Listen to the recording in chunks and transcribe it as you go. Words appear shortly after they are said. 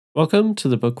Welcome to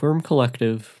the Bookworm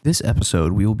Collective. This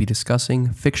episode, we will be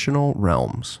discussing fictional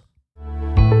realms.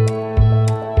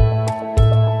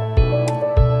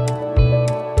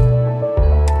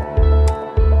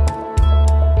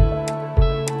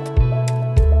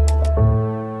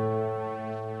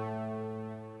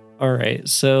 All right,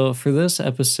 so for this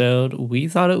episode, we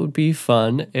thought it would be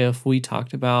fun if we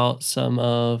talked about some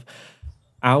of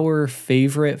our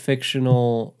favorite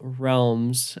fictional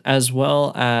realms as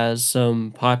well as some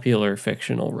popular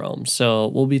fictional realms. So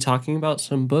we'll be talking about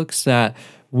some books that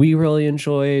we really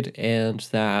enjoyed and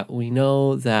that we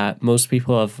know that most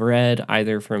people have read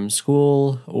either from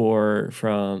school or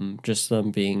from just them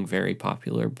being very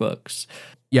popular books.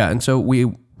 Yeah, and so we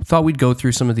thought we'd go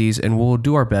through some of these, and we'll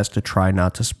do our best to try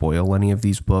not to spoil any of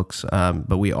these books.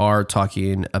 But we are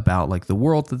talking about like the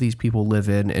world that these people live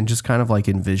in, and just kind of like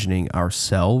envisioning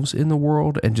ourselves in the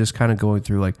world, and just kind of going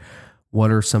through like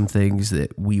what are some things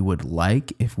that we would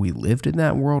like if we lived in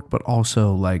that world, but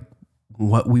also like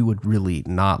what we would really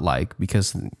not like,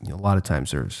 because a lot of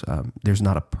times there's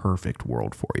not a perfect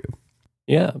world for you.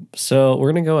 Yeah, so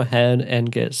we're going to go ahead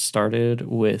and get started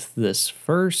with this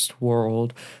first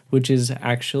world, which is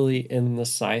actually in the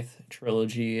Scythe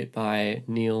trilogy by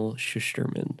Neil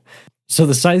Shusterman. So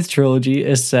the Scythe trilogy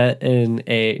is set in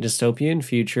a dystopian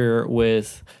future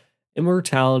with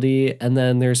immortality, and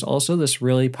then there's also this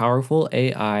really powerful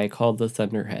AI called the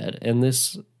Thunderhead. And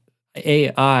this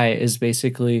AI is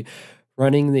basically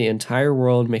running the entire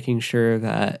world, making sure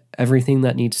that everything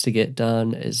that needs to get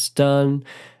done is done.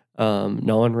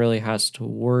 No one really has to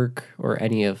work or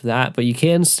any of that, but you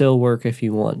can still work if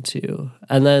you want to.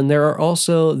 And then there are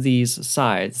also these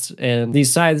scythes, and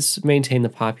these scythes maintain the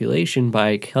population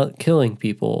by killing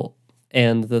people.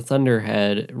 And the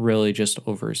Thunderhead really just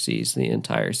oversees the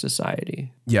entire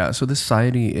society. Yeah, so this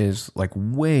society is like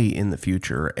way in the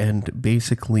future, and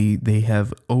basically they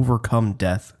have overcome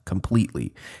death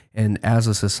completely. And as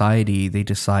a society, they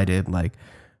decided like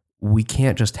we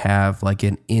can't just have like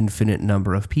an infinite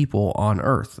number of people on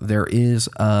Earth. There is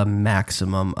a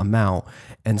maximum amount.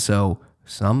 And so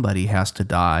somebody has to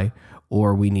die,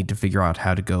 or we need to figure out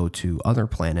how to go to other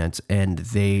planets. And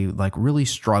they like really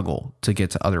struggle to get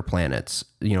to other planets,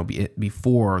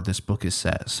 before this book is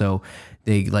set. So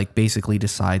they like basically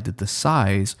decide that the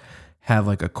size have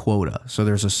like a quota. So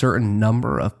there's a certain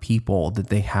number of people that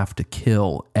they have to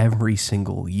kill every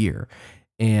single year.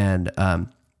 And,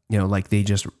 like they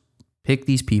just pick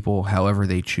these people however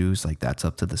they choose, like that's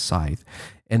up to the scythe,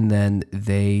 and then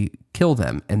they kill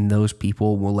them, and those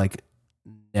people will like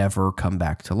never come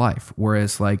back to life.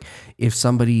 Whereas like if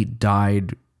somebody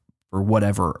died for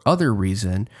whatever other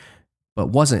reason but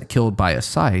wasn't killed by a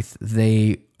scythe,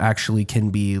 they actually can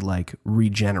be like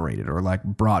regenerated or like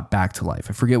brought back to life.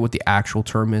 I forget what the actual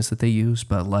term is that they use,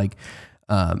 but like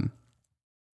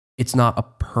it's not a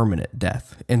permanent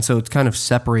death. And so it's kind of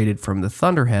separated from the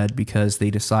Thunderhead because they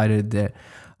decided that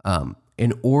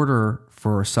in order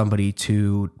for somebody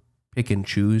to pick and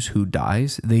choose who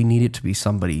dies, they need it to be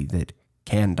somebody that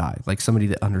can die, like somebody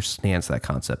that understands that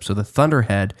concept. So the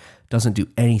Thunderhead doesn't do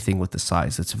anything with the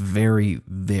size. It's very,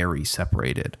 very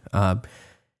separated.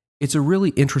 It's a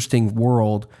really interesting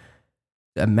world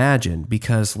to imagine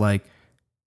because like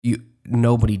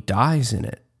nobody dies in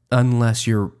it unless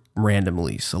you're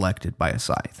randomly selected by a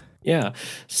scythe. Yeah,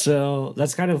 so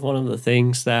that's kind of one of the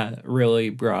things that really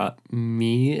brought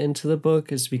me into the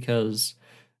book is because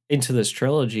into this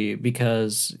trilogy,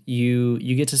 because you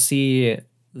get to see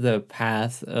the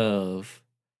path of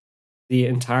the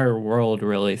entire world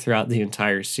really throughout the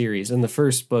entire series. In the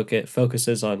first book, it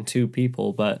focuses on two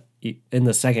people, but in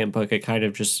the second book, it kind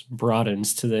of just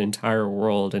broadens to the entire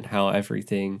world and how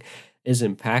everything is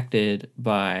impacted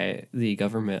by the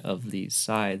government of these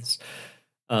scythes,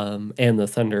 and the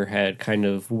Thunderhead kind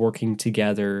of working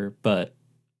together, but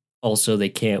also they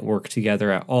can't work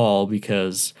together at all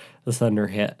because the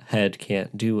Thunderhead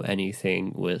can't do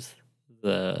anything with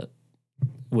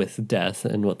death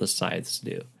and what the scythes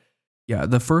do. Yeah,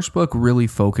 the first book really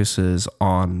focuses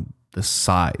on the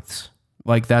scythes.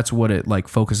 Like that's what it like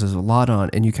focuses a lot on,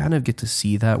 and you kind of get to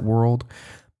see that world,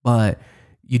 but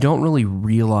you don't really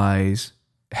realize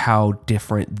how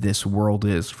different this world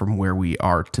is from where we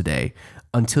are today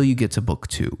until you get to book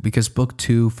 2, because book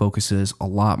 2 focuses a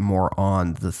lot more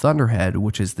on the Thunderhead,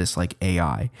 which is this like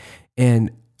AI.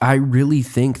 And I really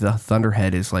think the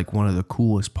Thunderhead is like one of the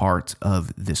coolest parts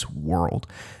of this world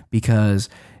because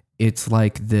it's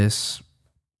like this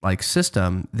like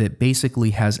system that basically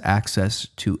has access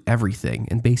to everything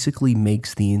and basically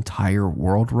makes the entire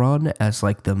world run as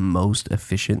like the most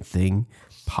efficient thing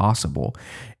possible.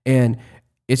 And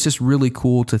it's just really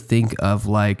cool to think of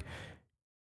like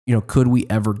could we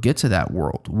ever get to that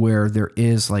world where there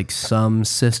is like some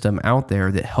system out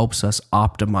there that helps us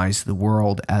optimize the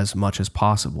world as much as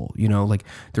possible? Like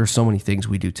there's so many things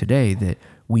we do today that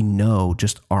we know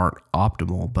just aren't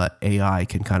optimal, but AI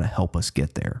can kind of help us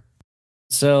get there.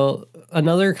 So,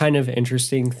 another kind of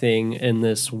interesting thing in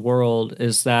this world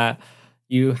is that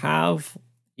you have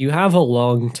you have a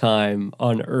long time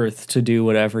on Earth to do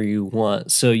whatever you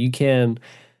want. So you can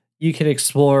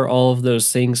explore all of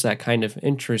those things that kind of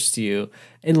interest you,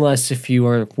 unless if you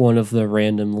are one of the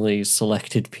randomly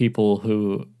selected people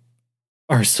who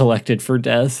are selected for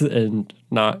death and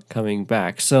not coming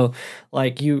back. So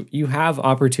like you have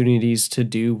opportunities to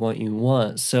do what you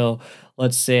want. So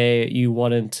let's say you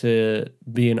wanted to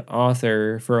be an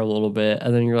author for a little bit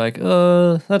and then you're like,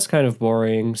 that's kind of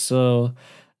boring." So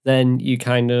then you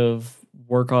kind of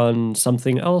work on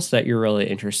something else that you're really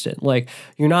interested in. Like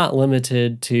you're not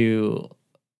limited to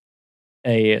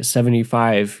a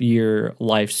 75-year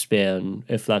lifespan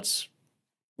if that's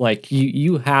like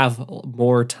you have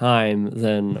more time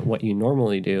than what you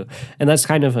normally do. And that's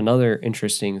kind of another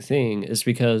interesting thing is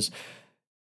because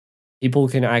people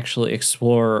can actually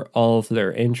explore all of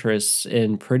their interests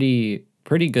in pretty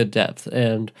good depth.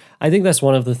 And I think that's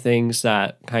one of the things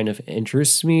that kind of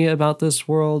interests me about this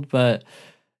world, but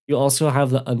you also have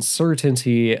the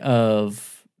uncertainty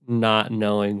of not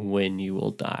knowing when you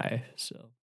will die. So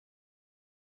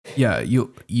Yeah,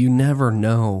 you never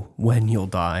know when you'll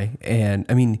die. And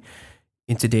I mean,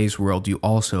 in today's world, you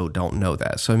also don't know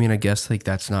that. So I mean, I guess like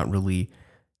that's not really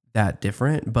that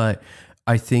different, but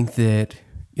I think that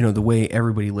the way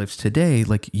everybody lives today,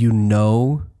 like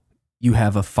you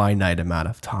have a finite amount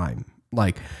of time.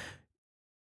 Like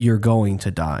you're going to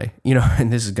die,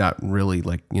 and this has got really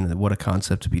like, what a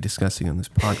concept to be discussing on this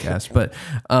podcast. But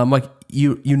like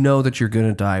you know that you're going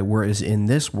to die, whereas in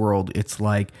this world it's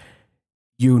like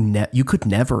you could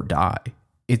never die.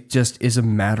 It just is a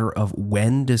matter of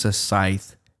when does a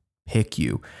scythe pick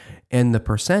you, and the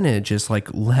percentage is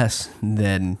like less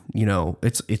than,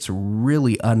 it's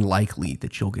really unlikely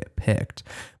that you'll get picked,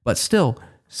 but still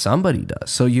somebody does.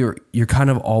 So you're kind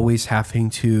of always having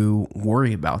to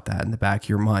worry about that in the back of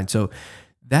your mind. So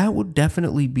that would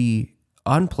definitely be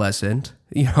unpleasant,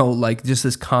 like just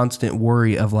this constant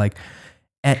worry of like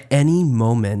at any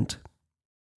moment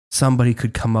somebody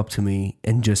could come up to me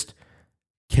and just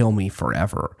kill me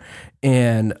forever.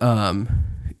 And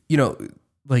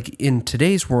like in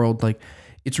today's world, like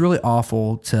it's really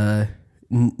awful to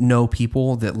know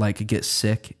people that like get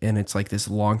sick and it's like this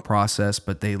long process,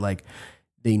 but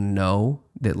they know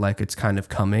that like it's kind of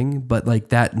coming, but like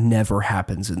that never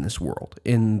happens in this world.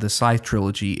 In the Scythe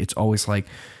trilogy, it's always like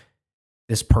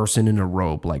this person in a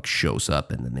robe like shows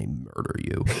up and then they murder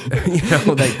you.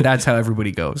 Like that's how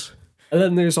everybody goes. and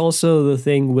then there's also the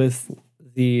thing with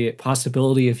the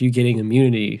possibility of you getting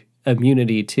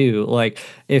immunity too. Like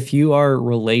if you are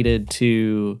related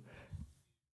to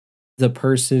the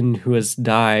person who has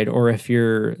died or if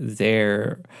you're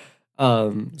there,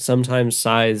 sometimes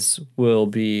scythes will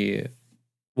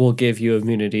give you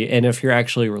immunity, and if you're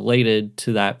actually related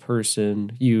to that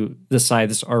person, the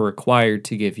scythes are required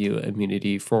to give you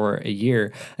immunity for a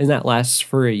year, and that lasts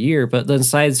for a year. But then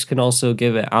scythes can also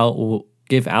give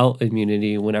out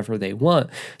immunity whenever they want.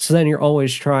 So then you're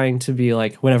always trying to be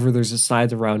like, whenever there's a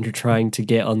scythe around, you're trying to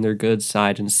get on their good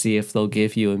side and see if they'll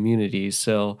give you immunity.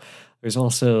 So there's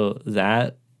also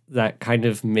that kind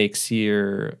of makes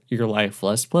your life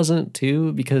less pleasant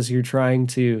too, because you're trying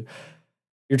to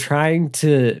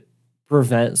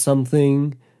prevent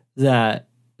something that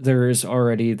there is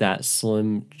already that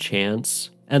slim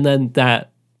chance, and then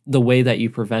that the way that you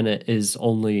prevent it is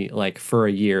only like for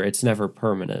a year. It's never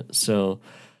permanent. So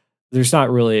there's not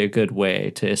really a good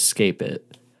way to escape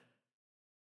it.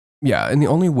 Yeah, and the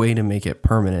only way to make it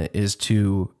permanent is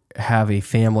to have a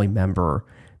family member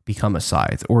become a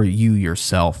scythe, or you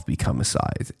yourself become a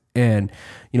scythe. And,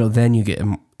 then you get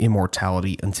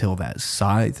immortality until that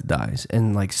scythe dies.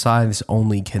 And like scythes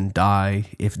only can die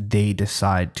if they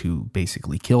decide to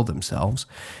basically kill themselves.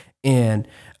 And,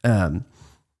 I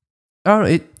don't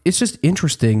know, it's just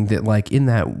interesting that like in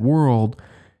that world,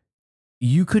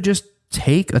 you could just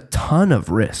take a ton of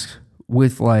risks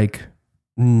with like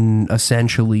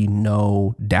essentially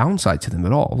no downside to them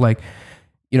at all. Like,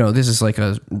 this is like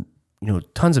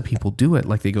tons of people do it,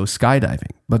 like they go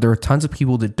skydiving, but there are tons of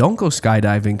people that don't go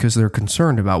skydiving because they're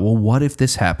concerned about, well, what if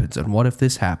this happens and what if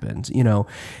this happens,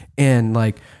 and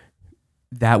like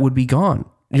that would be gone.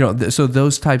 So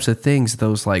those types of things,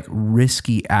 those like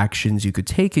risky actions you could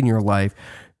take in your life,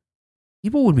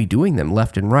 people would be doing them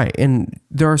left and right. And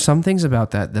there are some things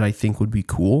about that I think would be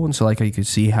cool. And so like I could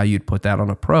see how you'd put that on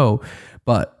a pro,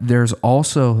 But there's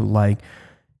also like,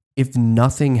 if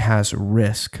nothing has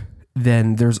risk,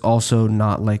 then there's also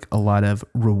not like a lot of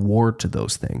reward to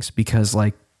those things, because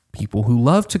like people who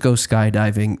love to go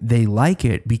skydiving, they like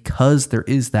it because there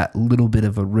is that little bit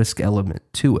of a risk element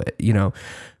to it, you know.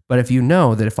 But if you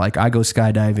know that if like I go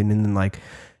skydiving and then like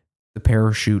the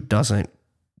parachute doesn't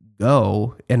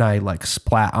go and I like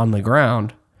splat on the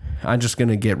ground, I'm just going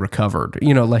to get recovered,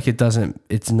 you know, like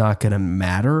it's not going to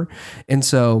matter. And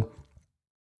so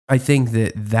I think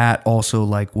that that also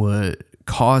like what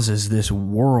causes this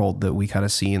world that we kind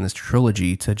of see in this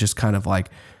trilogy to just kind of like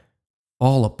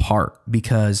fall apart,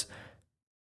 because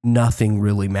nothing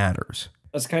really matters.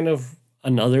 That's kind of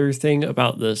another thing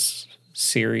about this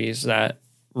series that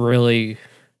really,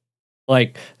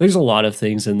 like, there's a lot of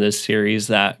things in this series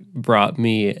that brought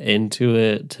me into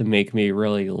it to make me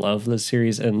really love the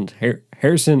series. And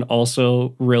Harrison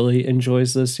also really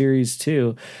enjoys this series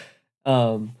too.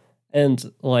 Um,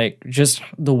 and like just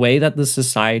the way that the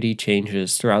society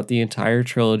changes throughout the entire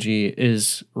trilogy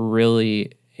is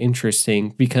really interesting,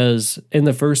 because in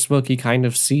the first book you kind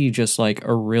of see just like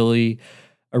a really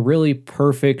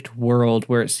perfect world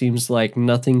where it seems like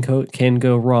nothing can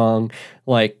go wrong.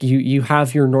 Like you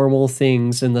have your normal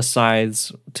things in the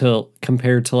sides to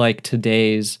compared to like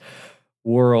today's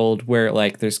world where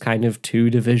like there's kind of two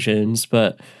divisions,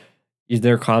 but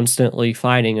they're constantly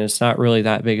fighting and it's not really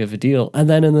that big of a deal. And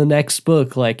then in the next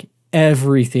book, like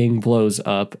everything blows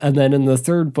up. And then in the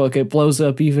third book, it blows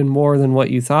up even more than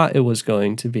what you thought it was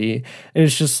going to be. And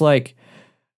it's just like,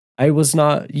 I was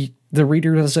not, the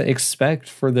reader doesn't expect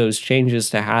for those changes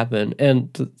to happen.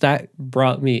 And that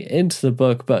brought me into the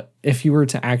book. But if you were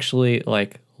to actually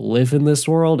like live in this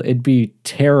world, it'd be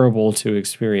terrible to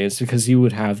experience because you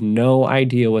would have no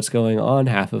idea what's going on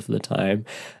half of the time.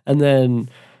 And then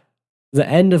the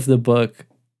end of the book,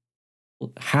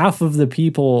 half of the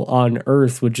people on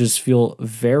Earth would just feel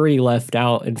very left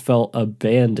out and felt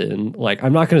abandoned. Like,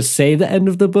 I'm not going to say the end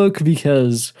of the book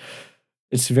because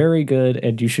it's very good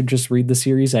and you should just read the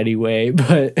series anyway.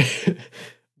 But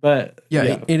Yeah,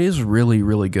 yeah. it is really,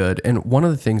 really good. And one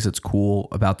of the things that's cool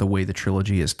about the way the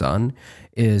trilogy is done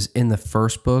is in the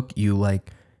first book, you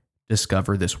like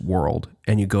discover this world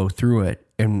and you go through it.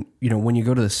 And, you know, when you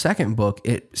go to the second book,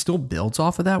 it still builds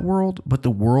off of that world, but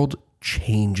the world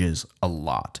changes a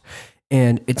lot.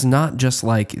 And it's not just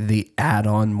like they add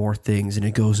on more things and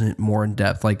it goes in more in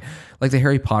depth. Like the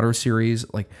Harry Potter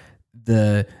series, like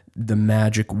the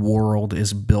magic world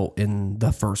is built in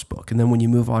the first book. And then when you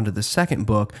move on to the second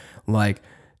book, like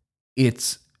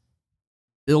it's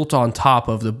built on top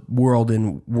of the world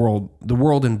in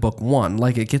book one.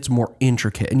 Like it gets more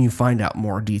intricate and you find out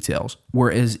more details.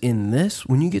 Whereas in this,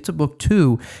 when you get to book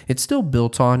two, it's still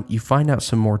built on, you find out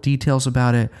some more details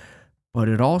about it, but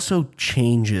it also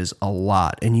changes a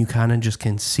lot. And you kind of just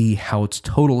can see how it's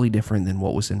totally different than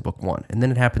what was in book one. And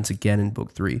then it happens again in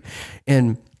book three.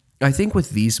 And I think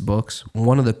with these books,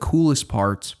 one of the coolest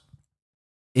parts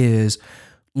is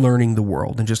learning the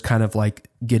world and just kind of like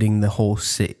getting the whole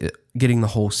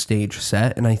stage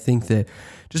set. And I think that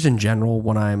just in general,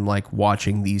 when I'm like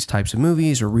watching these types of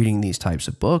movies or reading these types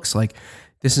of books, like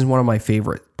this is one of my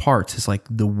favorite parts, is like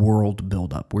the world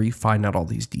buildup where you find out all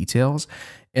these details.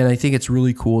 And I think it's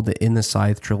really cool that in the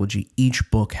Scythe trilogy,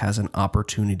 each book has an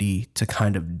opportunity to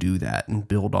kind of do that and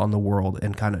build on the world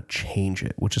and kind of change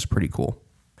it, which is pretty cool.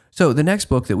 So the next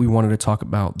book that we wanted to talk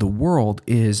about, the world,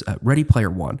 is Ready Player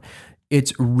One.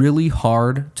 It's really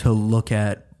hard to look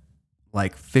at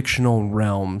like fictional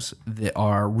realms that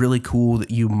are really cool that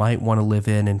you might want to live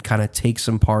in and kind of take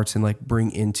some parts and like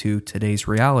bring into today's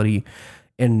reality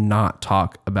and not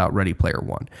talk about Ready Player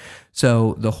One.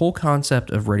 So the whole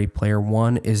concept of Ready Player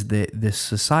One is that this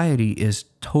society is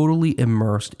totally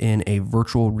immersed in a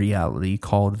virtual reality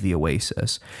called the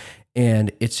Oasis.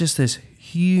 And it's just this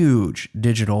huge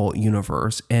digital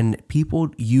universe, and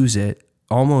people use it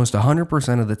almost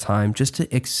 100% of the time just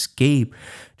to escape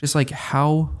just like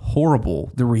how horrible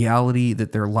the reality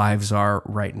that their lives are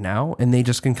right now. And they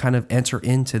just can kind of enter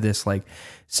into this like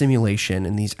simulation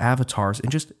and these avatars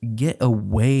and just get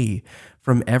away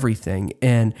from everything.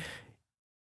 And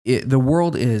the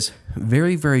world is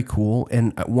very, very cool.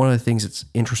 And one of the things that's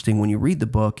interesting when you read the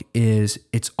book is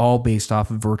it's all based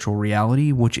off of virtual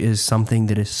reality, which is something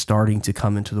that is starting to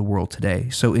come into the world today.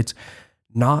 So it's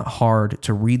not hard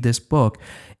to read this book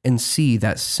and see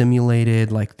that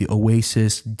simulated, like the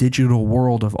Oasis digital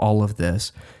world of all of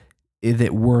this,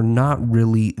 that we're not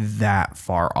really that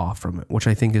far off from it, which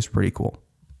I think is pretty cool.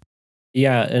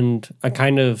 Yeah, and a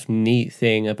kind of neat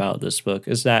thing about this book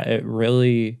is that it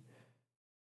really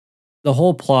the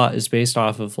whole plot is based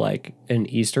off of like an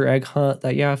Easter egg hunt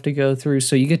that you have to go through.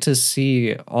 So you get to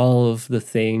see all of the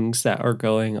things that are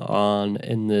going on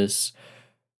in this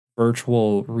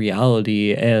virtual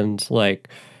reality, and like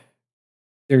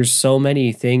there's so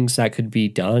many things that could be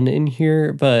done in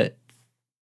here, but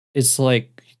it's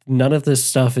like none of this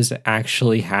stuff is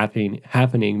actually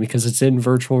happening because it's in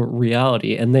virtual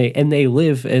reality, and they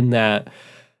live in that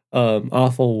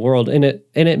awful world, and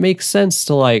it makes sense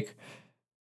to like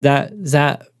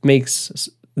that makes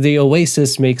the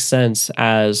Oasis makes sense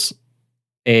as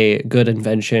a good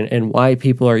invention and why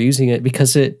people are using it,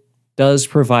 because it does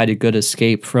provide a good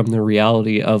escape from the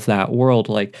reality of that world.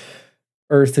 Like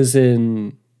Earth is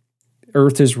in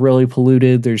Earth is really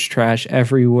polluted. There's trash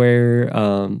everywhere.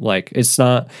 Like it's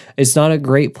not a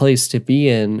great place to be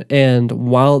in. And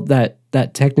while that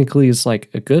technically is like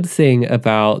a good thing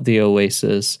about the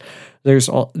Oasis,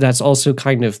 that's also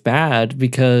kind of bad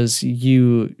because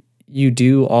you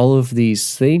do all of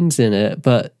these things in it,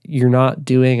 but you're not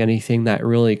doing anything that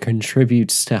really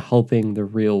contributes to helping the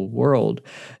real world.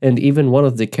 And even one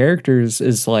of the characters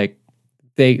is like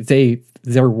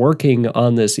they're working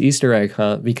on this Easter egg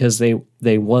hunt because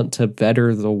they want to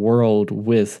better the world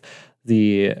with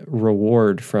the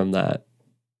reward from that.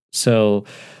 So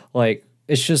like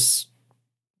it's just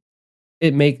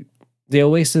it make the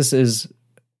Oasis is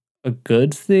a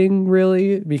good thing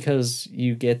really because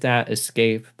you get that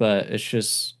escape, but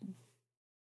it's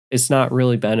not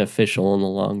really beneficial in the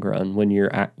long run when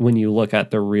when you look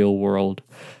at the real world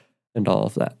and all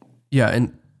of that. Yeah,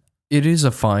 and it is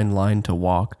a fine line to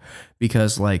walk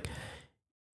because, like,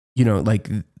 you know, like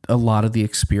a lot of the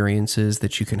experiences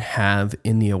that you can have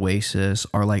in the Oasis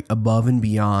are like above and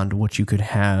beyond what you could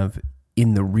have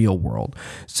in the real world.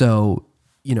 So,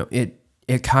 you know,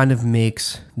 it kind of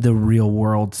makes the real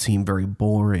world seem very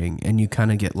boring, and you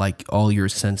kind of get like all your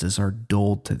senses are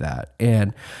dulled to that.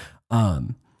 And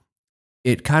um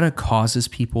it kind of causes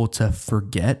people to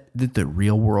forget that the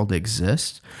real world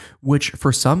exists, which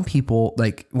for some people,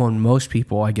 like, well, most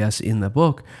people, I guess, in the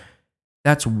book,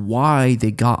 that's why they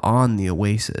got on the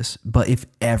Oasis. But if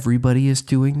everybody is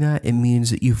doing that, it means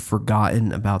that you've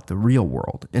forgotten about the real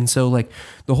world. And so, like,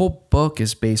 the whole book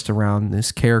is based around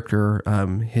this character.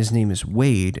 His name is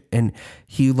Wade, and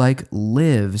he, like,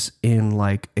 lives in,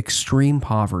 like, extreme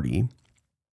poverty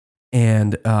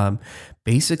and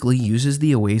basically uses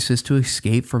the Oasis to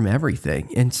escape from everything.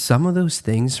 And some of those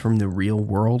things from the real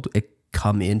world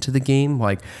come into the game.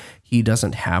 Like he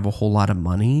doesn't have a whole lot of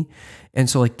money, and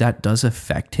so like that does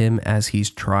affect him as he's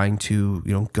trying to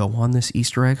go on this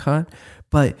Easter egg hunt.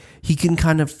 But he can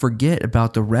kind of forget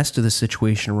about the rest of the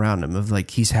situation around him of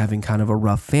like he's having kind of a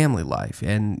rough family life,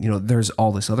 and there's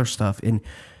all this other stuff, and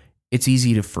it's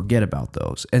easy to forget about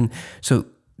those. And so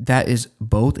that is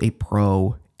both a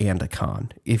pro and a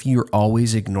con. If you're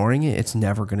always ignoring it, it's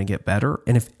never going to get better.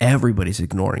 And if everybody's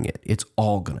ignoring it, it's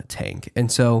all going to tank.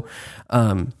 And so,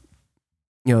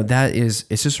 it's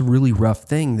just a really rough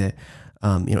thing that,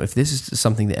 if this is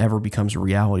something that ever becomes a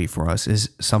reality for us,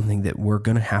 is something that we're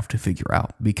going to have to figure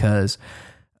out because,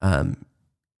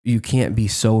 you can't be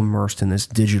so immersed in this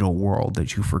digital world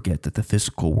that you forget that the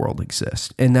physical world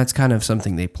exists. And that's kind of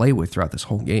something they play with throughout this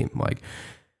whole game. Like,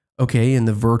 okay, in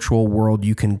the virtual world,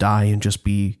 you can die and just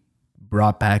be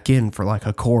brought back in for like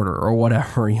a quarter or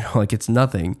whatever, like it's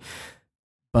nothing.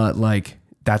 But like,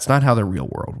 that's not how the real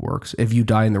world works. If you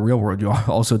die in the real world, you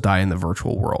also die in the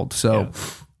virtual world. So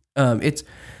it's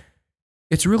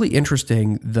really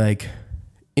interesting, like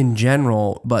in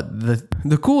general, but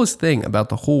the coolest thing about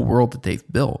the whole world that they've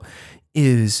built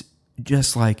is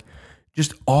just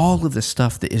all of the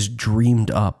stuff that is dreamed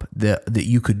up that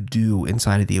you could do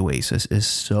inside of the Oasis is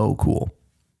so cool.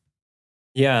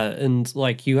 Yeah, and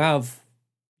like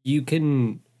you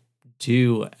can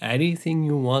do anything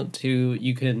you want to.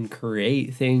 You can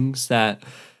create things that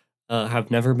have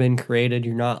never been created.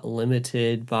 You're not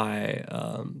limited by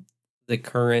the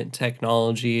current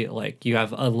technology. Like you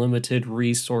have unlimited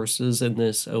resources in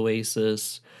this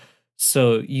Oasis,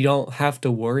 so you don't have to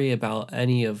worry about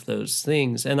any of those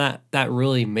things, and that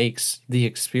really makes the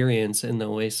experience in the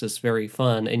Oasis very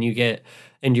fun. And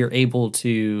you're able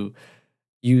to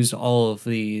use all of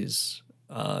these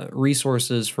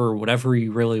resources for whatever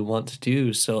you really want to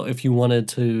do. So if you wanted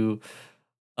to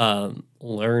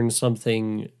learn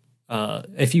something,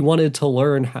 if you wanted to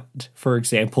learn, for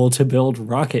example, to build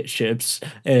rocket ships,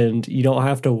 and you don't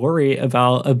have to worry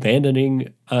about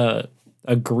abandoning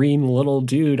a green little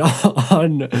dude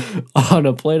on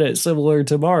a planet similar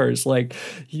to Mars, like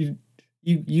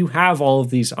you have all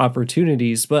of these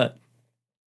opportunities, but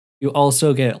you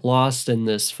also get lost in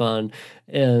this fun.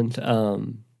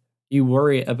 And you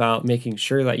worry about making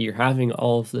sure that you're having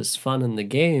all of this fun in the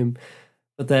game,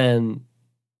 but then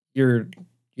you're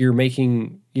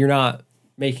you're not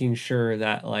making sure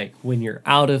that like when you're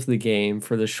out of the game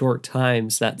for the short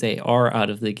times that they are out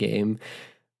of the game,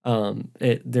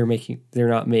 they're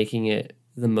not making it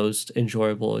the most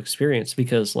enjoyable experience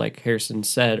because like Harrison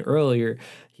said earlier,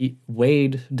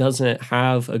 Wade doesn't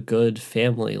have a good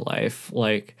family life.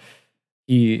 Like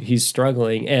he's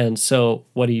struggling, and so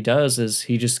what he does is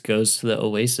he just goes to the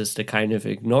Oasis to kind of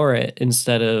ignore it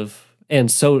instead of, and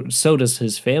so does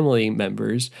his family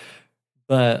members,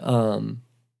 but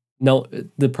no,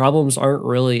 the problems aren't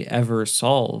really ever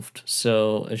solved.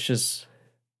 So it's just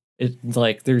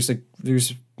like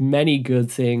there's many good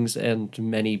things and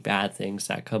many bad things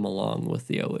that come along with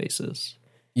the Oasis.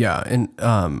 Yeah, and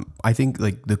I think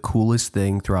like the coolest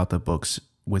thing throughout the books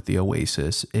with the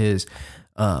Oasis is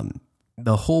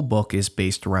the whole book is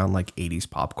based around like 80s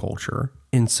pop culture.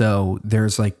 And so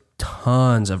there's like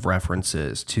tons of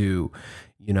references to,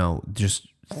 just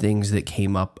things that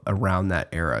came up around that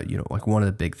era. Like one of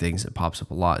the big things that pops up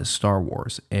a lot is Star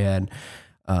Wars. And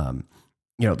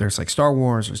there's like Star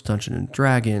Wars, there's Dungeons and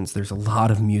Dragons, there's a lot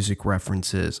of music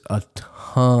references, a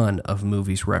ton of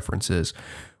movies references,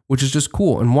 which is just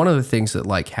cool. And one of the things that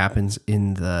like happens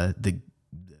in the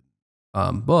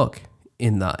book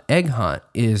in the Egg Hunt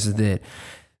is that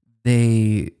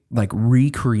they like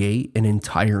recreate an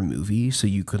entire movie so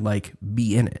you could like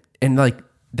be in it. And like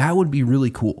that would be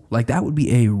really cool. Like that would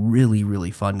be a really,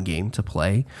 really fun game to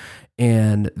play.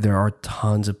 And there are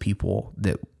tons of people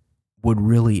that would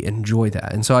really enjoy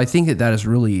that. And so I think that that is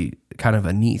really kind of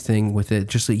a neat thing with it,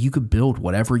 just that you could build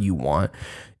whatever you want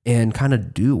and kind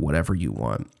of do whatever you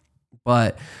want.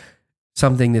 But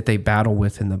something that they battle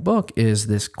with in the book is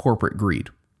this corporate greed.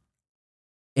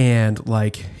 And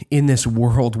like in this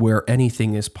world where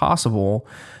anything is possible,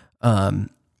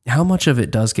 how much of it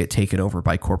does get taken over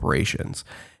by corporations?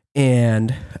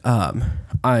 And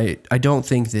I don't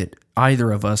think that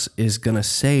either of us is going to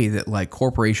say that like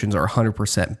corporations are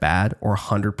 100% bad or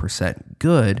 100%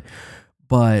 good,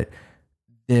 but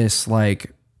this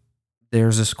like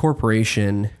there's this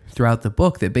corporation throughout the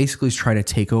book that basically is trying to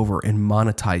take over and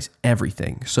monetize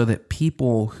everything so that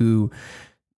people who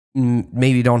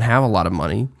maybe don't have a lot of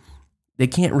money, they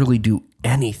can't really do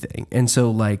anything. And so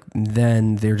like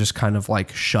then they're just kind of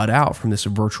like shut out from this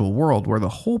virtual world where the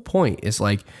whole point is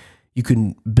like you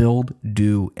can build,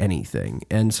 do anything.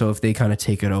 And so if they kind of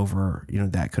take it over,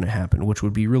 that couldn't happen, which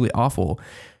would be really awful.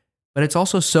 But it's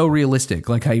also so realistic.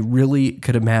 Like I really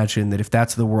could imagine that if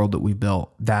that's the world that we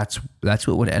built, that's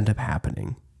what would end up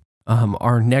happening.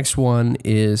 Our next one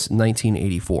is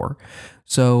 1984.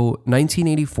 So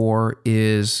 1984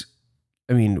 is,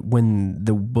 when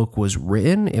the book was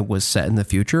written, it was set in the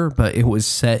future, but it was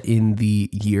set in the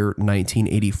year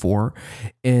 1984.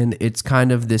 And it's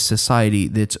kind of this society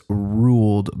that's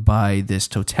ruled by this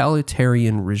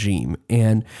totalitarian regime.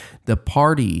 And the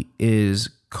party is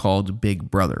called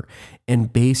Big Brother.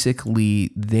 And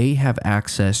basically, they have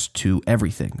access to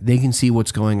everything. They can see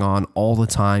what's going on all the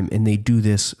time, and they do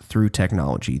this through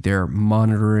technology. They're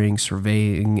monitoring,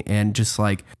 surveying, and just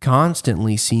like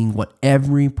constantly seeing what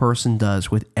every person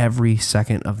does with every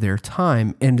second of their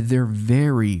time. And they're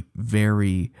very,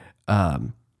 very, I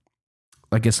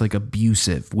guess, like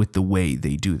abusive with the way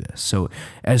they do this. So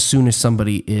as soon as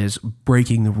somebody is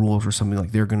breaking the rules or something,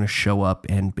 like they're going to show up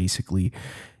and basically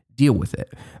deal with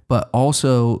it. But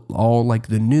also all like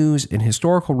the news and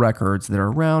historical records that are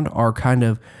around are kind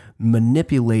of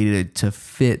manipulated to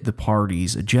fit the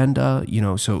party's agenda,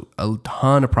 so a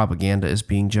ton of propaganda is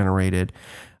being generated.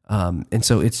 And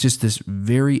so it's just this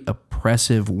very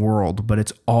oppressive world, but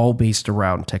it's all based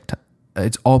around technology.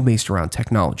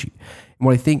 And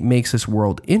what I think makes this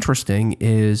world interesting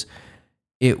is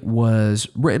it was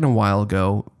written a while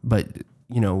ago, but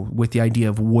with the idea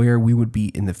of where we would be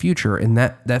in the future, and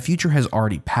that future has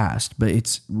already passed. But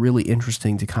it's really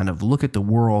interesting to kind of look at the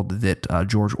world that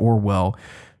George Orwell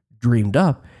dreamed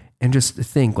up and just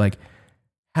think like,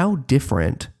 how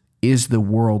different is the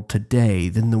world today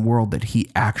than the world that he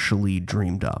actually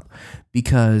dreamed up?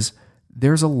 Because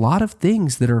there's a lot of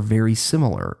things that are very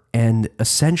similar, and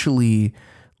essentially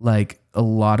like a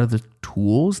lot of the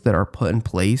tools that are put in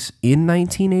place in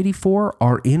 1984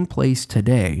 are in place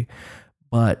today.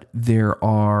 But there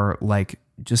are like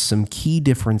just some key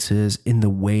differences in the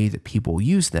way that people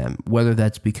use them, whether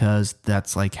that's because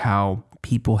that's like how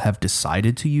people have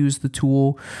decided to use the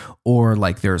tool, or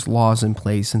like there's laws in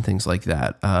place and things like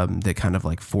that that kind of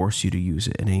like force you to use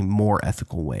it in a more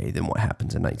ethical way than what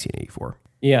happens in 1984.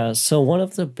 Yeah, so one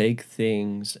of the big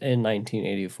things in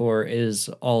 1984 is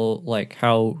all like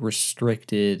how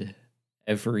restricted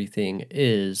everything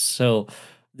is. So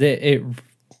the it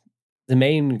the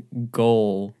main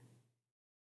goal,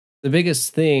 the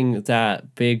biggest thing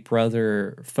that Big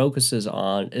Brother focuses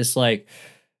on is like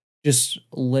just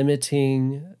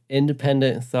limiting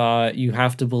independent thought. You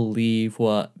have to believe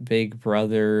what Big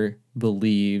Brother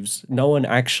believes. No one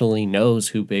actually knows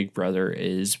who Big Brother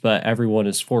is, but everyone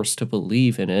is forced to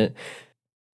believe in it.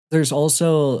 There's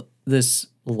also this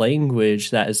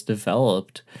language that is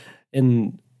developed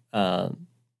in uh,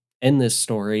 in this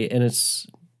story, and it's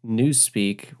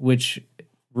newspeak, which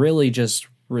really just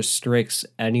restricts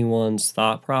anyone's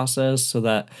thought process so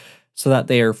that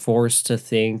they are forced to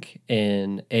think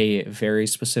in a very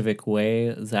specific way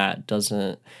um,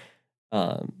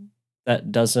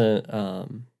 that doesn't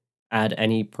add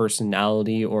any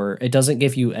personality, or it doesn't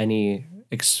give you any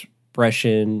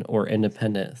expression or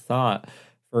independent thought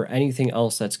for anything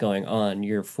else that's going on.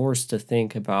 You're forced to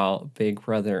think about Big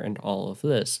Brother and all of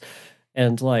this.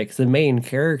 And like the main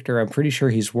character, I'm pretty sure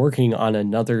he's working on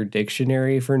another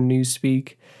dictionary for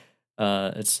Newspeak.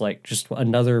 It's like just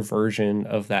another version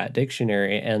of that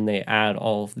dictionary, and they add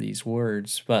all of these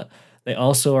words, but they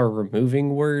also are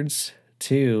removing words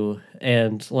too.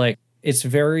 And like it's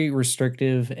very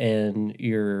restrictive, and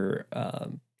you're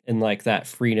in like that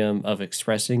freedom of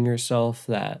expressing yourself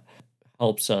that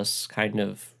helps us kind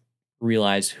of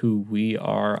realize who we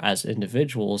are as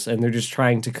individuals. And they're just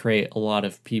trying to create a lot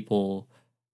of people,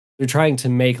 they're trying to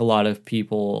make a lot of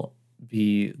people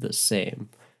be the same.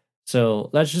 So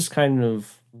that's just kind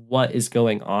of what is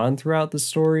going on throughout the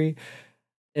story,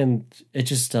 and it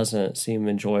just doesn't seem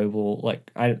enjoyable. Like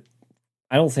I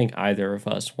don't think either of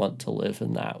us want to live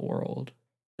in that world.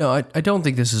 No, I don't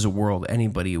think this is a world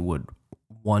anybody would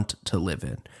want to live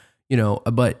in.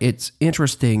 But it's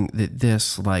interesting that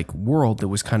this like world that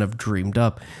was kind of dreamed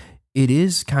up, it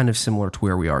is kind of similar to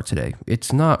where we are today.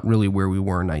 It's not really where we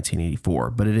were in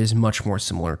 1984, but it is much more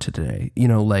similar to today.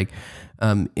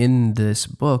 In this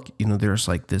book, there's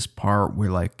like this part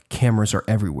where like cameras are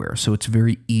everywhere. So it's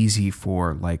very easy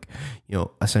for like,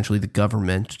 essentially the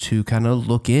government to kind of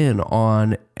look in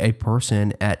on a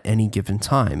person at any given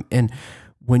time. And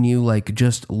when you like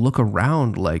just look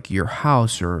around like your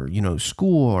house or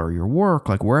school or your work,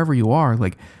 like wherever you are,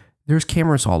 like there's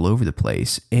cameras all over the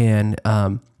place. And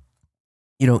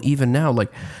even now,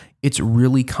 like it's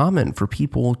really common for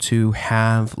people to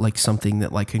have like something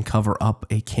that like can cover up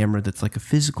a camera that's like a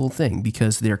physical thing,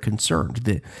 because they're concerned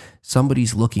that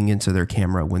somebody's looking into their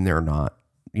camera when they're not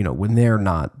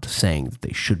saying that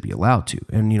they should be allowed to.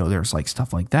 And there's like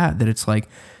stuff like that it's like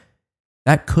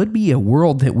that could be a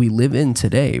world that we live in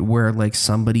today where like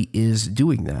somebody is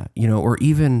doing that, or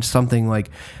even something like,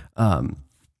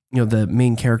 the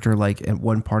main character, like at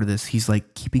one part of this, he's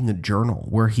like keeping a journal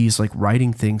where he's like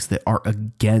writing things that are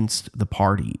against the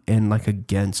party and like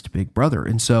against Big Brother.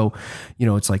 And so,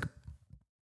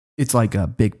 it's like a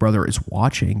Big Brother is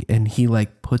watching, and he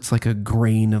like puts like a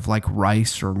grain of like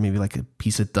rice or maybe like a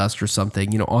piece of dust or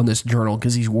something, on this journal,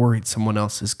 because he's worried someone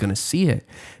else is going to see it,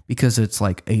 because it's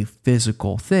like a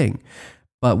physical thing.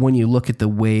 But when you look at the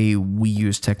way we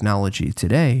use technology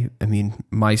today, I mean,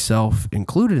 myself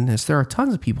included in this, there are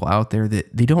tons of people out there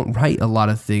that they don't write a lot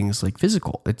of things like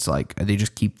physical. It's like they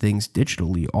just keep things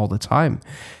digitally all the time.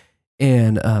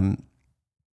 And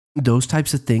those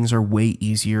types of things are way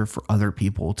easier for other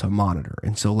people to monitor.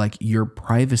 And so like your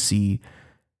privacy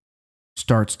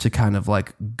starts to kind of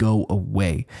like go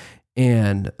away.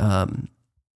 And I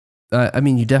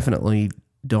mean, you definitely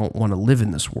don't want to live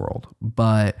in this world,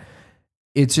 but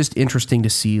it's just interesting to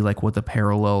see like what the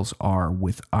parallels are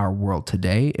with our world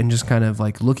today, and just kind of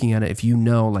like looking at it. If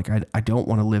like I don't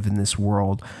want to live in this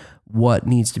world, what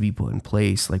needs to be put in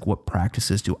place? Like what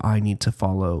practices do I need to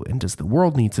follow, and does the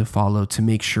world need to follow to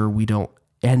make sure we don't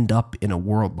end up in a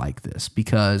world like this?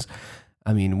 Because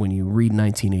I mean, when you read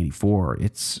 1984,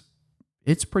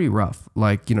 it's pretty rough.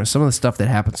 Like, some of the stuff that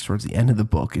happens towards the end of the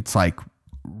book, it's like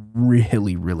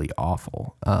really, really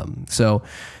awful. So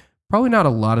probably not a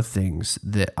lot of things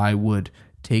that I would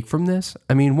take from this.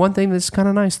 I mean, one thing that's kind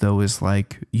of nice though is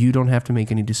like you don't have to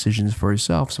make any decisions for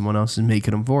yourself. Someone else is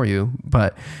making them for you.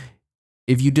 But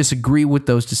if you disagree with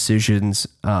those decisions,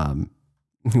 well,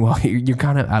 you're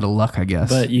kind of out of luck, I guess.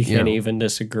 But you can't even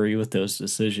disagree with those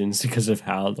decisions because of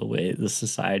how the way the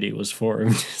society was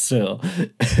formed. So,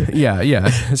 yeah.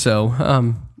 So,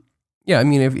 yeah, I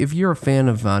mean, if you're a fan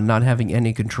of not having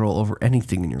any control over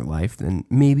anything in your life, then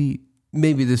maybe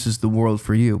this is the world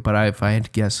for you. But if I had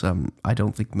to guess, I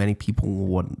don't think many people will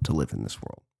want to live in this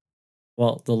world.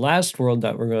 well, the last world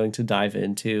that we're going to dive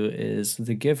into is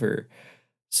the Giver.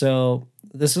 So,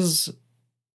 this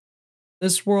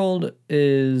world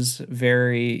is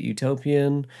very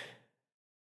utopian.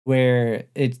 where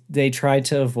they try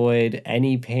to avoid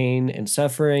any pain and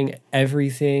suffering.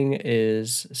 Everything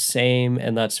is same,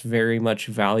 and that's very much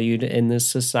valued in this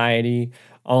society.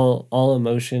 All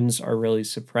emotions are really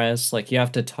suppressed. Like, you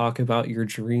have to talk about your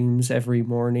dreams every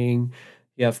morning.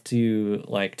 You have to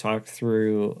like talk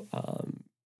through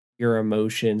your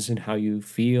emotions and how you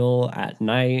feel at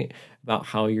night, about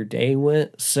how your day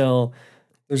went. So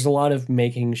there's a lot of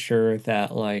making sure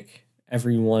that like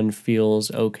everyone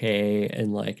feels okay,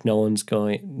 and like no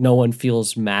one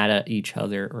feels mad at each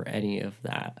other or any of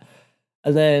that.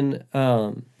 And then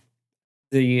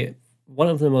the one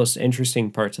of the most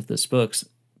interesting parts of this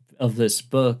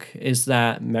book is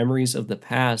that memories of the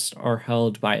past are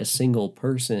held by a single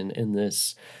person in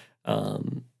this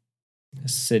um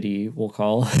city, we'll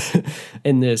call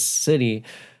in this city.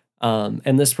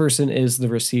 And this person is the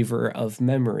receiver of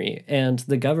memory, and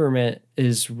the government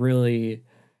is really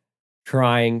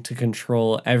trying to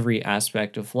control every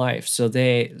aspect of life. So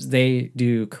they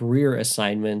do career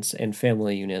assignments and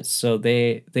family units. So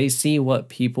they see what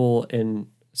people and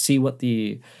see what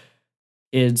the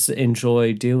kids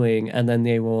enjoy doing, and then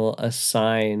they will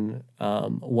assign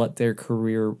what their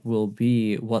career will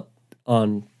be, what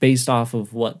on based off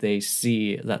of what they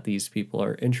see that these people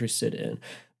are interested in.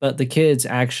 But the kids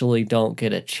actually don't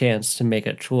get a chance to make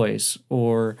a choice,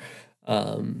 or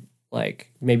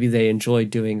like maybe they enjoy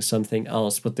doing something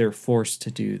else, but they're forced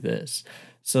to do this.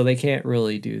 So they can't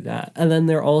really do that. And then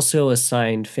they're also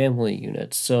assigned family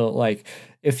units. So like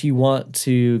if you want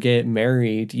to get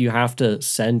married, you have to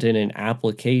send in an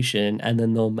application, and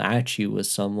then they'll match you with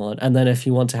someone. And then if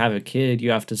you want to have a kid,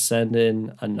 you have to send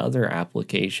in another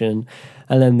application,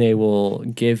 and then they will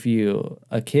give you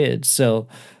a kid. So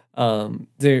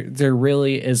there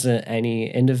really isn't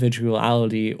any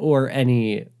individuality or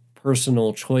any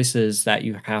personal choices that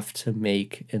you have to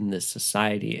make in this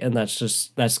society. And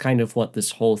that's kind of what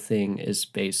this whole thing is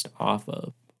based off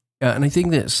of. Yeah, and I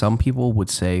think that some people would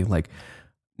say like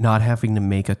not having to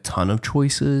make a ton of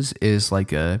choices is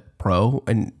like a pro.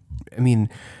 And I mean,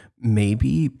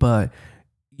 maybe, but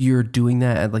you're doing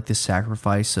that at like the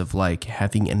sacrifice of like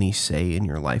having any say in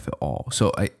your life at all.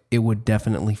 So it would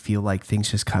definitely feel like things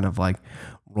just kind of like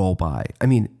roll by. I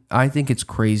mean, I think it's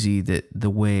crazy that the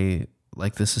way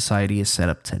like the society is set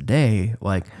up today,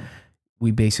 like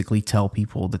we basically tell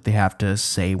people that they have to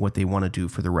say what they want to do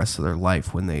for the rest of their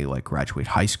life when they like graduate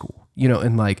high school,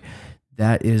 and like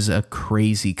that is a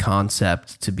crazy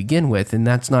concept to begin with. And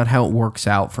that's not how it works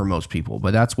out for most people,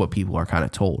 but that's what people are kind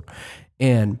of told.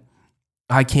 And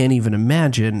I can't even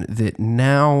imagine that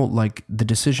now, like the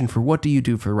decision for what do you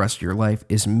do for the rest of your life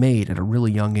is made at a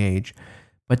really young age.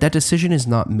 But that decision is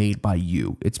not made by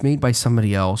you. It's made by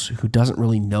somebody else who doesn't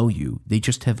really know you. They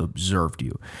just have observed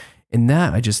you. And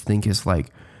that I just think is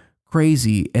like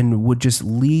crazy and would just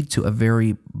lead to a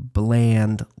very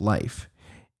bland life.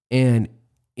 And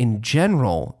in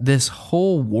general, this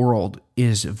whole world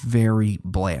is very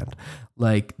bland.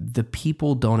 Like the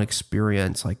people don't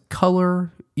experience like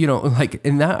color, like,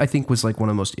 and that I think was like one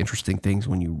of the most interesting things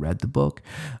when you read the book.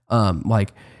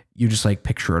 Like you just like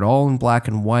picture it all in black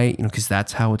and white, because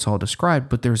that's how it's all described.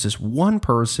 But there's this one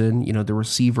person, the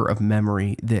receiver of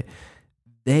memory, that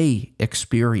they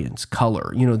experience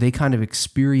color, they kind of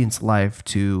experience life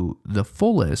to the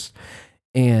fullest.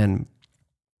 And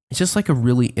it's just like a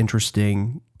really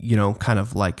interesting, kind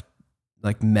of like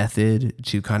method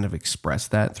to kind of express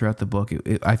that throughout the book.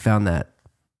 I found that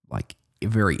like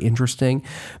very interesting,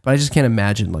 but I just can't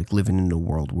imagine like living in a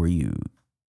world where you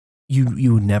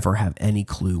would never have any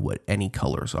clue what any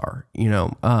colors are,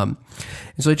 and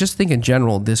so I just think in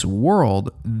general, this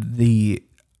world,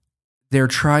 they're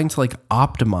trying to like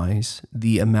optimize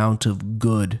the amount of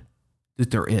good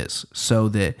that there is so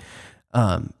that,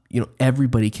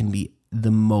 everybody can be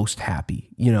the most happy,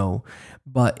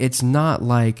 but it's not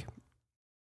like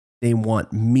they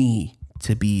want me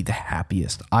to be the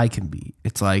happiest I can be.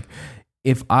 It's like,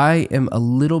 if I am a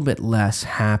little bit less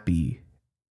happy,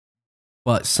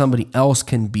 but somebody else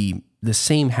can be the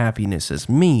same happiness as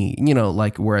me,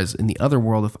 like, whereas in the other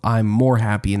world, if I'm more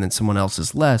happy and then someone else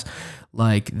is less,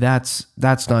 like that's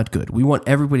not good. We want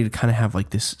everybody to kind of have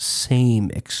like this same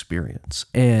experience.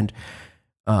 And,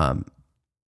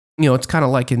 it's kind of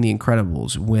like in The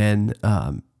Incredibles when,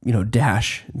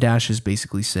 Dash is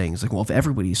basically saying, it's like, well, if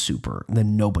everybody is super,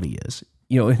 then nobody is.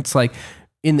 It's like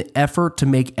in the effort to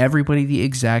make everybody the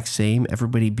exact same,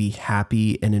 everybody be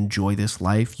happy and enjoy this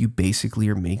life, you basically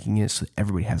are making it so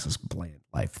everybody has this bland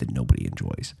life that nobody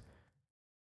enjoys.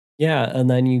 Yeah, and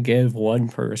then you give one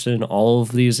person all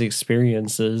of these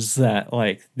experiences that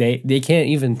like they can't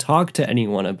even talk to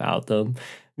anyone about them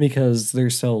because they're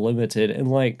so limited. And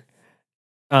like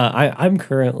I'm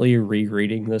currently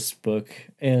rereading this book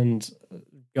and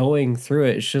going through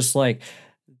it. It's just like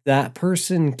that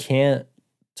person can't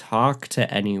talk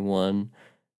to anyone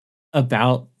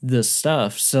about this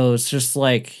stuff. So it's just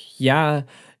like, yeah,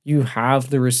 you have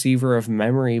the receiver of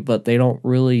memory, but they don't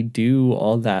really do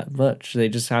all that much. They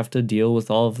just have to deal with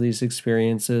all of these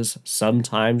experiences.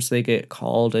 Sometimes they get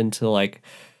called into like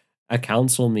a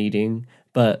council meeting,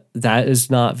 but that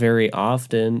is not very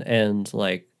often. And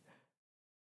like,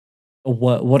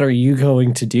 what are you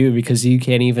going to do, because you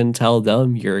can't even tell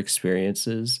them your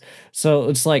experiences. So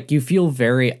it's like you feel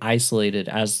very isolated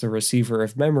as the receiver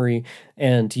of memory,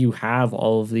 and you have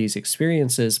all of these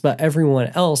experiences, but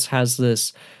everyone else has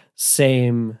this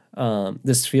same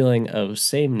this feeling of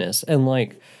sameness. And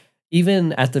like,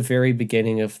 even at the very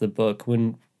beginning of the book,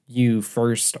 when you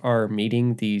first are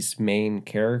meeting these main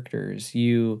characters,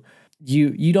 you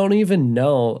don't even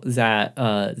know that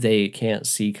they can't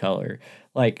see color.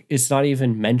 Like, it's not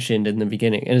even mentioned in the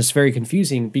beginning, and it's very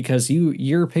confusing because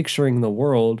you're picturing the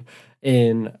world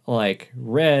in like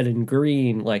red and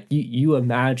green. Like, you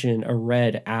imagine a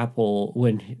red apple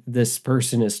when this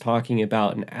person is talking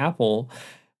about an apple.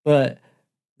 But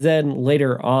then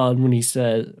later on,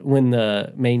 when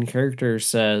the main character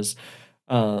says,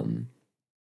 um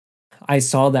I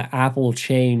saw the apple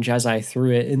change as I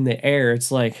threw it in the air. It's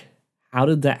like, how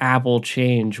did the apple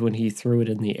change when he threw it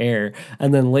in the air?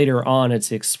 And then later on, it's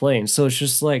explained. So it's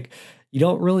just like, you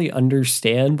don't really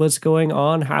understand what's going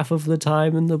on half of the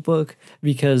time in the book,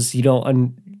 because you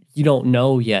don't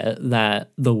know yet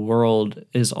that the world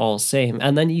is all same.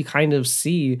 And then you kind of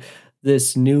see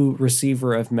this new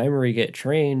receiver of memory get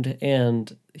trained,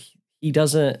 and he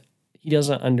doesn't he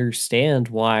doesn't understand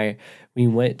why we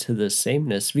went to the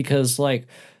sameness, because like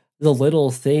the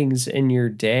little things in your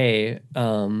day,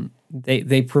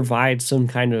 they provide some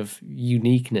kind of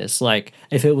uniqueness. Like,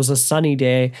 if it was a sunny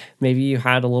day, maybe you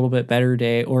had a little bit better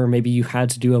day, or maybe you had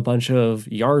to do a bunch of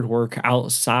yard work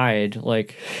outside.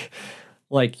 Like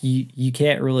you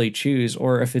can't really choose.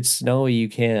 Or if it's snowy, you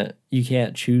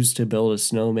can't choose to build a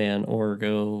snowman or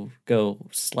go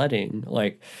sledding.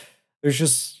 Like, there's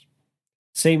just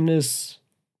sameness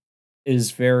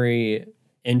is very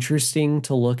interesting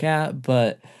to look at.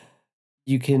 But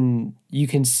you can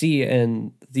see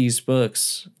in these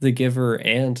books, The Giver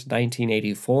and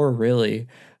 1984, really,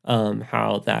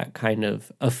 how that kind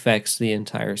of affects the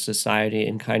entire society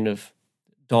and kind of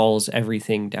dulls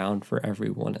everything down for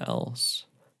everyone else.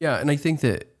 Yeah, and I think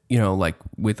that, like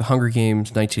with Hunger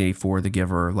Games, 1984, The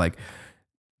Giver, like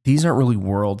these aren't really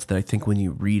worlds that I think when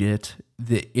you read it,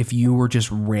 that if you were just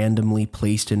randomly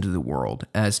placed into the world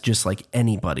as just like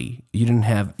anybody, you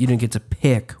didn't get to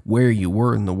pick where you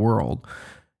were in the world,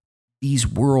 these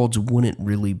worlds wouldn't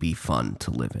really be fun to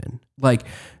live in. Like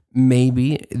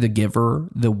maybe The Giver,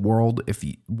 the world, if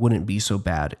you wouldn't be so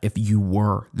bad if you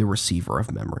were the receiver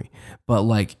of memory. But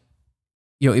like,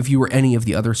 if you were any of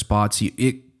the other spots,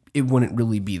 it wouldn't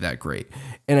really be that great.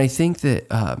 And I think that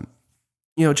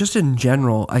just in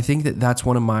general, I think that that's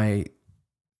one of my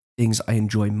things I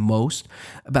enjoy most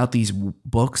about these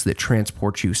books that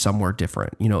transport you somewhere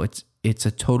different. It's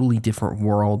a totally different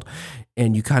world,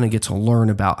 and you kind of get to learn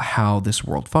about how this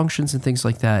world functions and things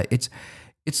like that.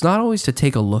 It's not always to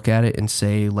take a look at it and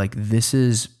say like, this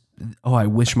is, oh, I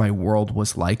wish my world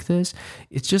was like this.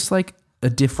 It's just like a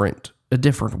different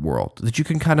world that you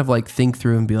can kind of like think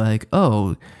through and be like,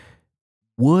 oh,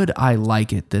 would I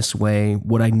like it this way?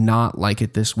 Would I not like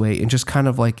it this way? And just kind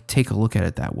of like take a look at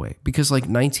it that way. Because like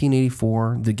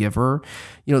 1984, The Giver,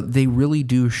 they really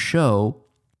do show,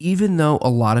 even though a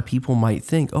lot of people might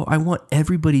think, oh, I want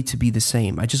everybody to be the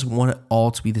same. I just want it all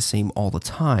to be the same all the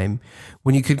time.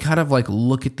 When you could kind of like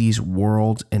look at these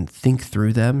worlds and think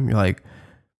through them, you're like,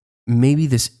 maybe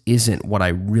this isn't what I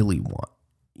really want,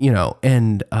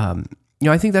 and,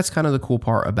 I think that's kind of the cool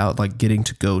part about like getting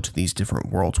to go to these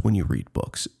different worlds when you read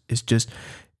books, is just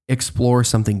explore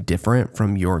something different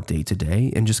from your day to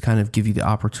day and just kind of give you the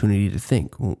opportunity to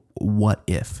think, well, what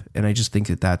if? And I just think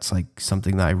that that's like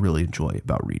something that I really enjoy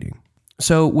about reading.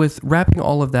 So with wrapping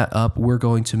all of that up, we're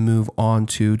going to move on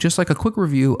to just like a quick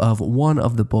review of one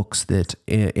of the books that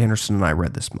Anderson and I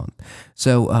read this month.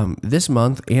 So this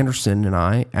month, Anderson and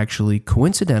I actually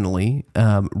coincidentally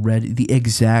read the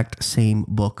exact same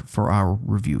book for our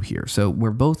review here. So we're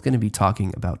both going to be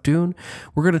talking about Dune.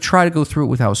 We're going to try to go through it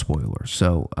without spoilers.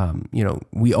 So,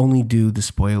 we only do the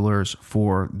spoilers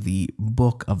for the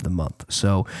book of the month.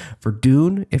 So for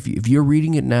Dune, if you're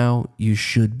reading it now, you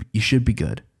should be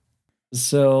good.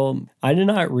 So I did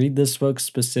not read this book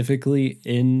specifically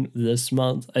in this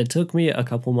month. It took me a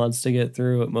couple months to get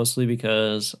through it, mostly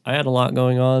because I had a lot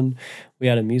going on. We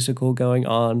had a musical going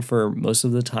on for most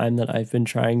of the time that I've been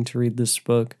trying to read this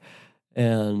book.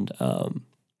 And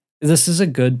this is a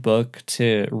good book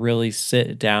to really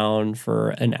sit down for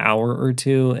an hour or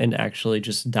two and actually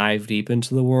just dive deep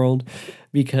into the world,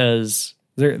 because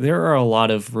there are a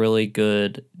lot of really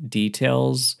good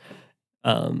details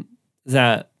um,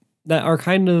 that are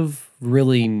kind of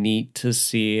really neat to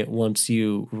see once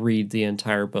you read the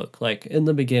entire book. Like in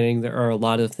the beginning, there are a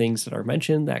lot of things that are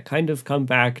mentioned that kind of come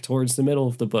back towards the middle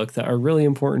of the book that are really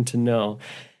important to know.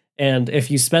 And if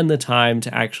you spend the time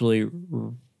to actually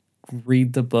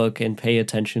read the book and pay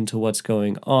attention to what's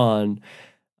going on,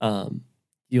 um,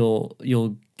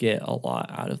 you'll get a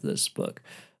lot out of this book.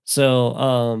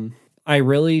 So I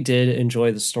really did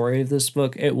enjoy the story of this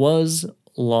book. It was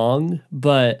long,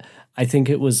 but I think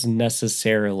it was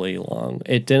necessarily long.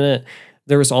 It didn't.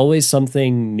 There was always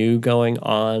something new going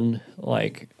on.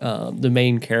 Like the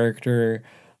main character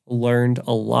learned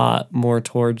a lot more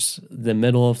towards the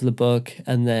middle of the book,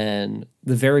 and then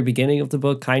the very beginning of the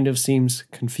book kind of seems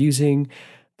confusing,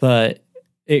 but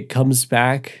it comes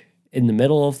back in the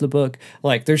middle of the book.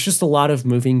 Like there's just a lot of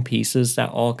moving pieces that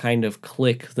all kind of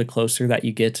click the closer that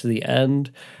you get to the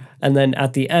end. And then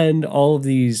at the end, all of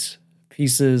these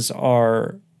pieces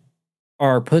are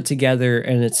put together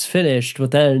and it's finished,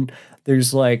 but then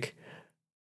there's like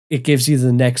it gives you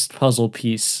the next puzzle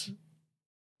piece.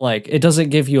 Like it doesn't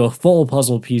give you a full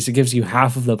puzzle piece, it gives you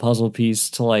half of the puzzle piece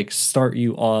to like start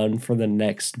you on for the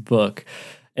next book.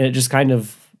 And it just kind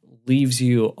of leaves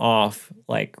you off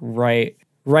like right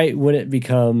when it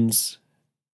becomes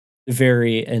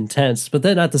very intense. But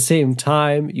then at the same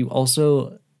time, you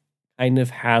also kind of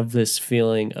have this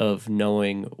feeling of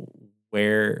knowing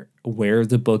where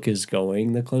the book is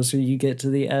going the closer you get to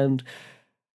the end.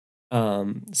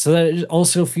 So that it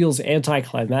also feels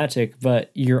anticlimactic, but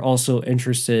you're also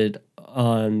interested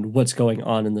on what's going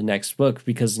on in the next book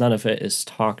because none of it is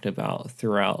talked about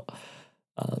throughout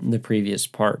the previous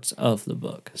parts of the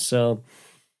book. So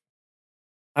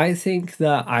I think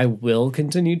that I will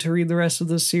continue to read the rest of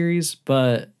the series,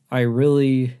 but I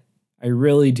really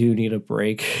do need a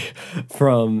break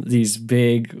from these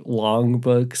big long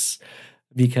books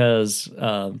because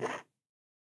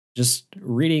just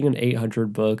reading an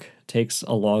 800 book takes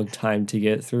a long time to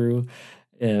get through,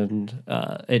 and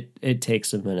it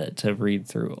takes a minute to read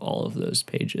through all of those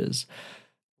pages.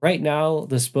 Right now,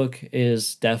 this book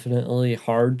is definitely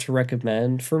hard to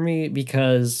recommend for me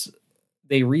because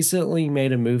they recently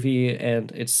made a movie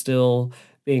and it's still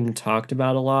being talked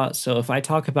about a lot. So if I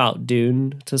talk about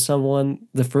Dune to someone,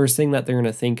 the first thing that they're going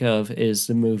to think of is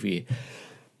the movie.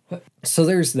 So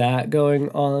there's that going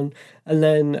on. And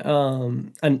then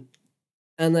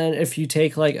and then if you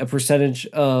take like a percentage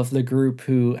of the group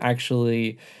who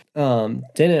actually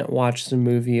didn't watch the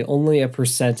movie, only a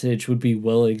percentage would be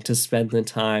willing to spend the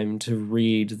time to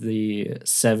read the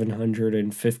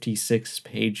 756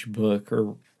 page book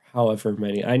or however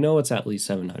many. I know it's at least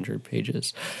 700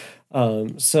 pages.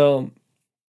 So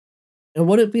it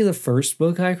wouldn't be the first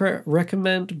book I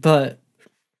recommend, but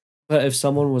if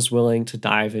someone was willing to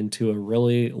dive into a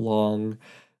really long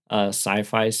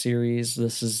sci-fi series,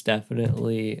 this is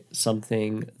definitely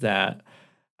something that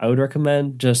I would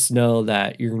recommend. Just know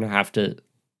that you're gonna have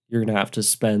to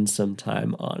spend some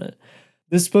time on it.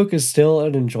 This book is still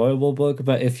an enjoyable book,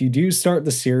 but if you do start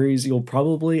the series, you'll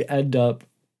probably end up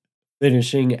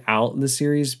finishing out the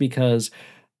series because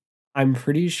I'm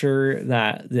pretty sure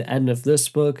that the end of this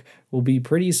book will be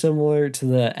pretty similar to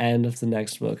the end of the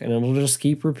next book, and it'll just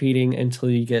keep repeating until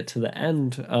you get to the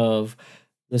end of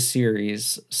the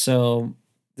series. So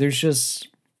there's just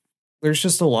there's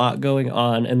just a lot going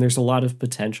on, and there's a lot of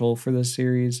potential for this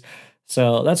series.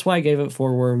 So that's why I gave it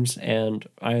four worms, and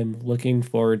I'm looking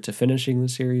forward to finishing the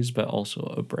series, but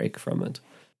also a break from it.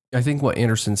 I think what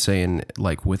Anderson's saying,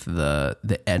 like with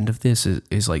the end of this,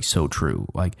 is like so true.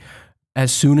 Like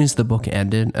as soon as the book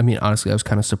ended, I mean, honestly, I was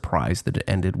kind of surprised that it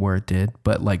ended where it did.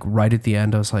 But like right at the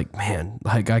end, I was like, man,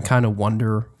 like I kind of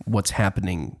wonder what's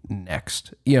happening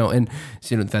next, and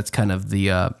that's kind of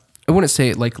the. I wouldn't say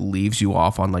it like leaves you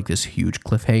off on like this huge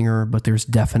cliffhanger, but there's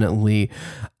definitely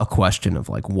a question of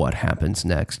like what happens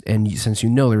next. And since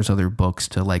there's other books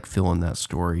to like fill in that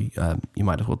story, you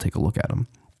might as well take a look at them.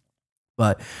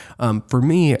 But for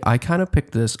me, I kind of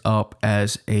picked this up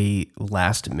as a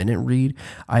last minute read.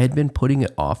 I had been putting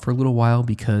it off for a little while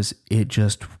because it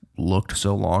just looked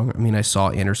so long. I mean, I saw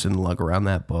Anderson lug around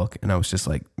that book and I was just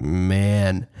like,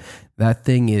 man, that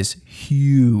thing is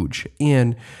huge.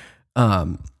 And,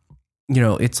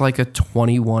 it's like a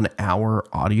 21-hour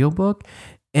audiobook.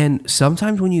 And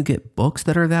sometimes when you get books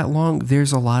that are that long,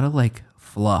 there's a lot of like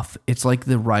fluff. It's like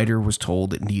the writer was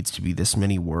told it needs to be this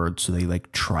many words, so they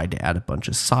like tried to add a bunch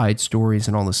of side stories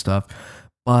and all this stuff.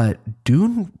 But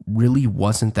Dune really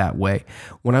wasn't that way.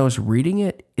 When I was reading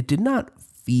it, it did not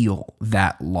feel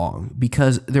that long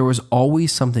because there was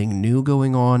always something new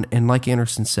going on. And like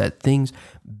Anderson said, things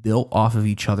built off of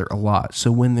each other a lot.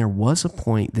 So when there was a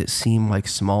point that seemed like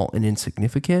small and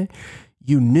insignificant,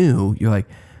 you're like,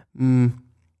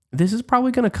 this is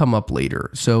probably going to come up later.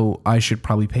 So I should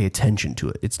probably pay attention to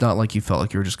it. It's not like you felt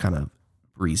like you were just kind of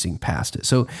breezing past it.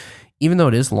 So even though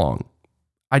it is long,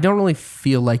 I don't really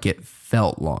feel like it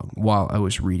felt long while I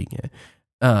was reading it.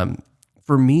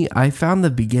 For me, I found the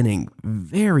beginning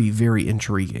very, very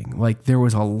intriguing. Like there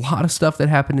was a lot of stuff that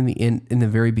happened in the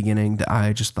very beginning that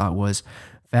I just thought was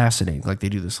fascinating. Like they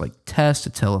do this like test to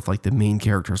tell if like the main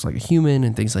character is like a human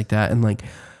and things like that. And like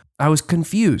I was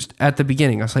confused at the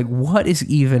beginning. I was like, what is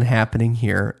even happening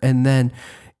here? And then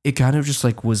it kind of just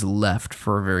like was left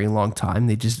for a very long time.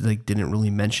 They just like didn't really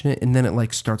mention it. And then it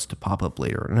like starts to pop up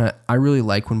later. And I really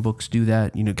like when books do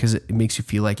that, because it makes you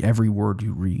feel like every word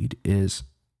you read is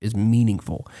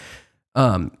meaningful.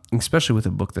 Especially with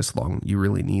a book this long, you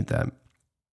really need that.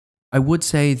 I would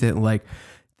say that like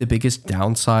the biggest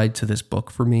downside to this book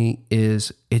for me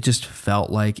is it just felt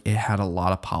like it had a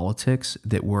lot of politics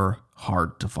that were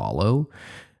hard to follow.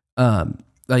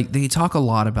 Like they talk a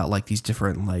lot about like these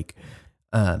different like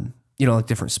like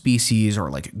different species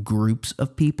or like groups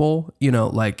of people,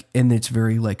 and it's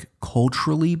very like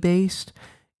culturally based.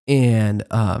 And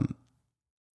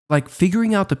like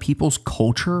figuring out the people's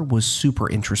culture was super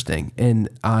interesting, and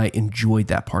I enjoyed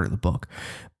that part of the book.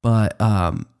 But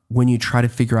when you try to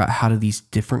figure out how do these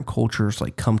different cultures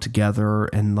like come together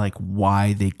and like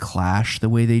why they clash the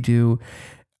way they do,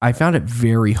 I found it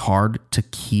very hard to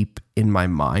keep in my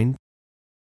mind.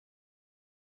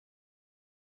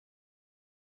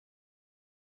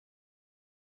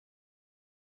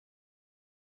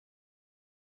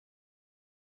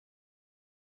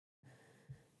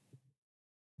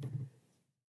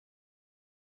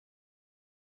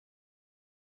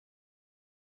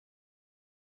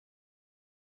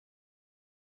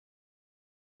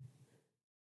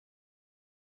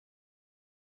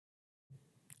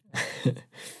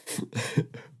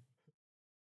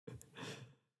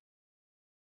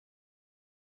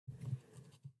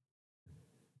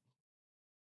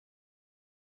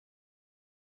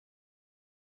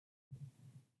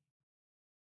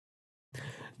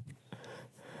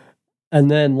 And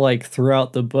then like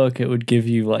throughout the book it would give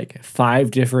you like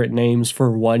five different names for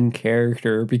one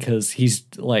character because he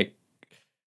like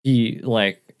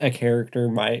a character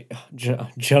might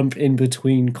jump in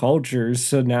between cultures.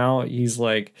 So now he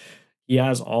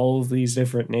has all of these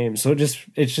different names. So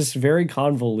it's just very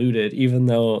convoluted, even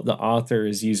though the author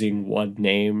is using one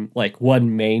name, like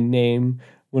one main name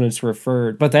when it's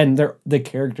referred. But then the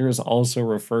character is also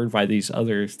referred by these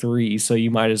other three, so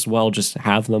you might as well just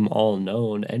have them all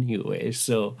known anyway.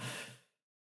 So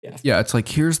yeah. Yeah, it's like,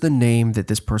 here's the name that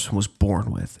this person was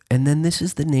born with. And then this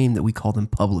is the name that we call them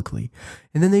publicly.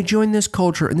 And then they join this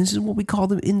culture, and this is what we call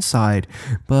them inside.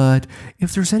 But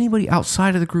if there's anybody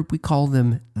outside of the group, we call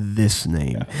them this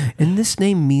name. Yeah. And this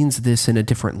name means this in a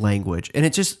different language. And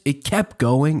it kept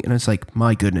going, and it's like,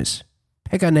 my goodness,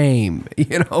 pick a name,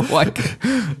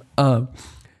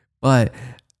 but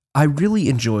I really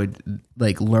enjoyed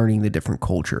like learning the different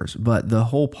cultures, but the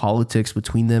whole politics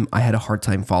between them, I had a hard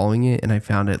time following it, and I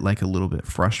found it like a little bit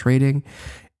frustrating.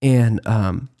 And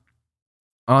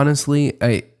honestly,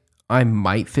 I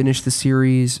might finish the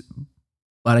series,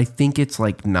 but I think it's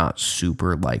like not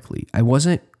super likely. I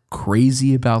wasn't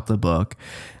crazy about the book.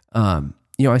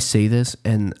 I say this,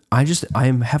 and I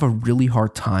have a really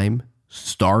hard time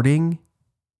starting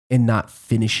and not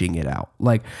finishing it out.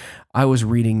 Like I was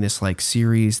reading this like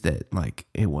series that like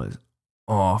it was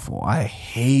awful. I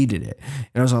hated it.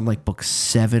 And I was on like book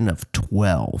 7 of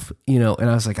 12, and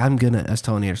I was like, I was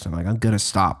telling Anderson, I'm going to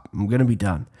stop. I'm going to be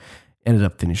done. Ended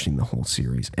up finishing the whole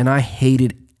series. And I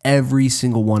hated every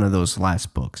single one of those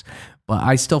last books, but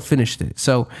I still finished it.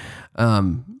 So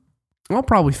I'll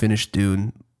probably finish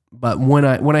Dune. But when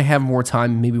I have more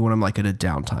time, maybe when I'm like at a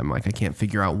downtime, like I can't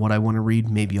figure out what I want to read,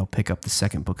 maybe I'll pick up the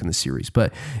second book in the series.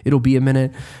 But it'll be a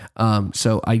minute.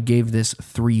 So I gave this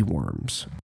 3 worms.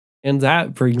 And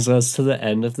that brings us to the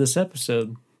end of this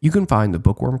episode. You can find the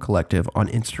Bookworm Collective on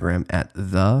Instagram at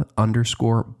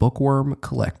 _Bookworm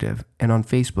Collective and on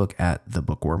Facebook at the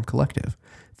Bookworm Collective.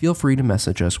 Feel free to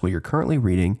message us what you're currently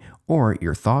reading or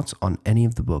your thoughts on any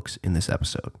of the books in this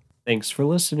episode. Thanks for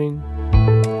listening.